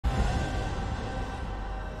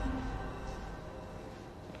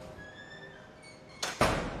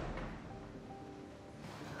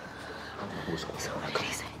So what did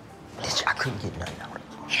he say? I couldn't get nothing out of him.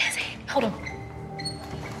 He didn't say. Hold on.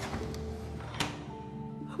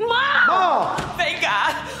 Mom! Mom! Thank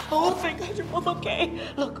God. Oh, thank God you're both okay.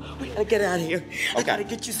 Look, we gotta get out of here. I gotta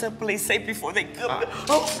get you someplace safe before they come.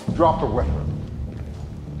 Oh. Drop the weapon.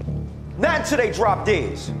 Not until they drop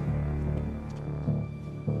theirs.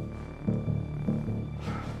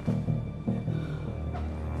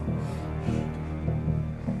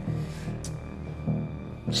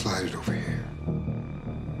 Slide it over here.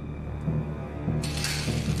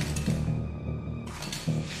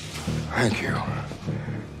 Thank you.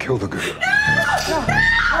 Kill the girl.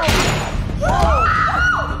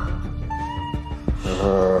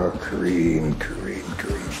 Kareem.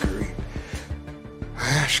 I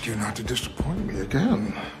ask you not to disappoint me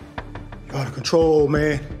again. You're out of control,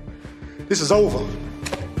 man. This is over.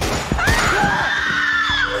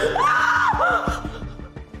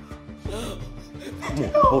 Come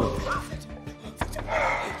on, hold on.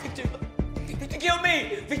 Victor, kill me!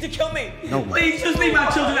 Victor, kill me! No way. Please, just leave my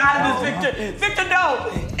children out of this, Victor! Victor, no!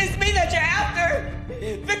 It's me that you're after!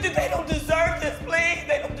 Victor, they don't deserve this, please!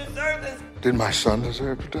 They don't deserve this! Did my son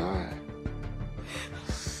deserve to die?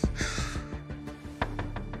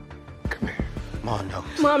 Come here. Mom, no.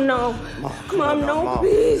 Mom, no. Mom, no,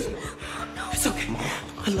 please. It's okay. Mom.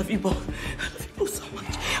 I love you both. I love you both so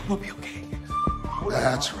much. I'm gonna be okay.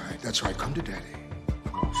 That's right. Come to Daddy.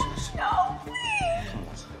 No, please!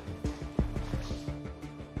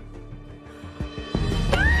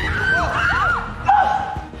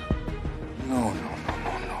 No.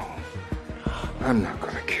 I'm not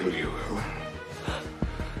gonna kill you, Ellen.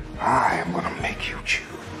 I am gonna make you choose.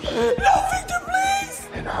 No, Victor, please!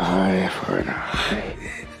 An eye for an eye.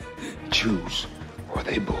 Choose, or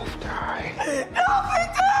they both die. No,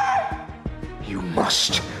 Victor! You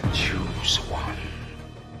must choose one.